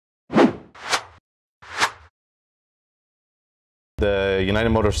The United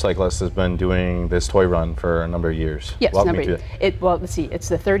Motorcyclists has been doing this toy run for a number of years. Yes, well, let's see, it's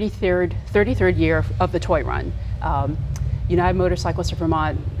the 33rd year of the toy run. United Motorcyclists of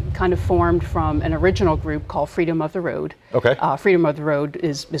Vermont kind of formed from an original group called Freedom of the Road. Okay. Freedom of the Road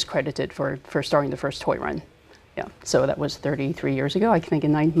is credited for starting the first toy run. Yeah, so that was 33 years ago. I think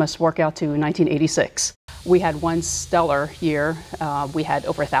it must work out to 1986. We had one stellar year. We had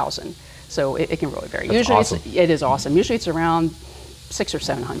over 1,000. So it can really vary. That's usually awesome. it is awesome. Usually it's around 600 or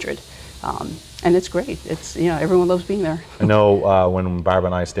 700. And it's great. It's, everyone loves being there. I know when Barre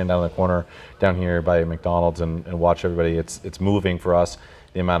and I stand down in the corner down here by McDonald's and watch everybody, it's moving for us,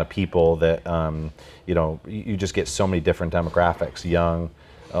 the amount of people that, you just get so many different demographics, young,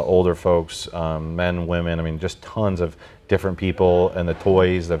 older folks, men, women, I mean, just tons of different people, and the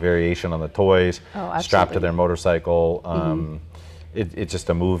toys, the variation on the toys, strapped to their motorcycle. It's just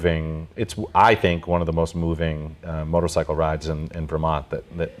a moving, I think, one of the most moving motorcycle rides in Vermont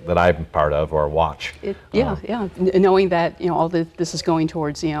that I'm part of or watch. Yeah. Knowing that, all this is going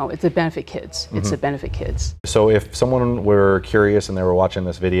towards, it's to benefit kids. It's to benefit kids. So if someone were curious and they were watching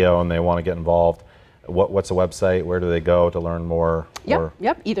this video and they want to get involved, what's the website? Where do they go to learn more?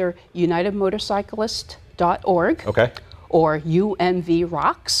 Yep. Either unitedmotorcyclist.org. Okay. Or UMV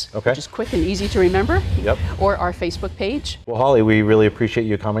Rocks, which is quick and easy to remember. Yep. Or our Facebook page. Well, Holly, we really appreciate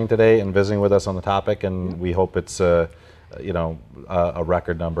you coming today and visiting with us on the topic, and we hope it's a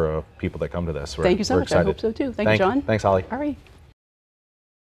record number of people that come to this. Thank you so much. Excited. I hope so too. Thank you, John. Thanks, Holly. All right.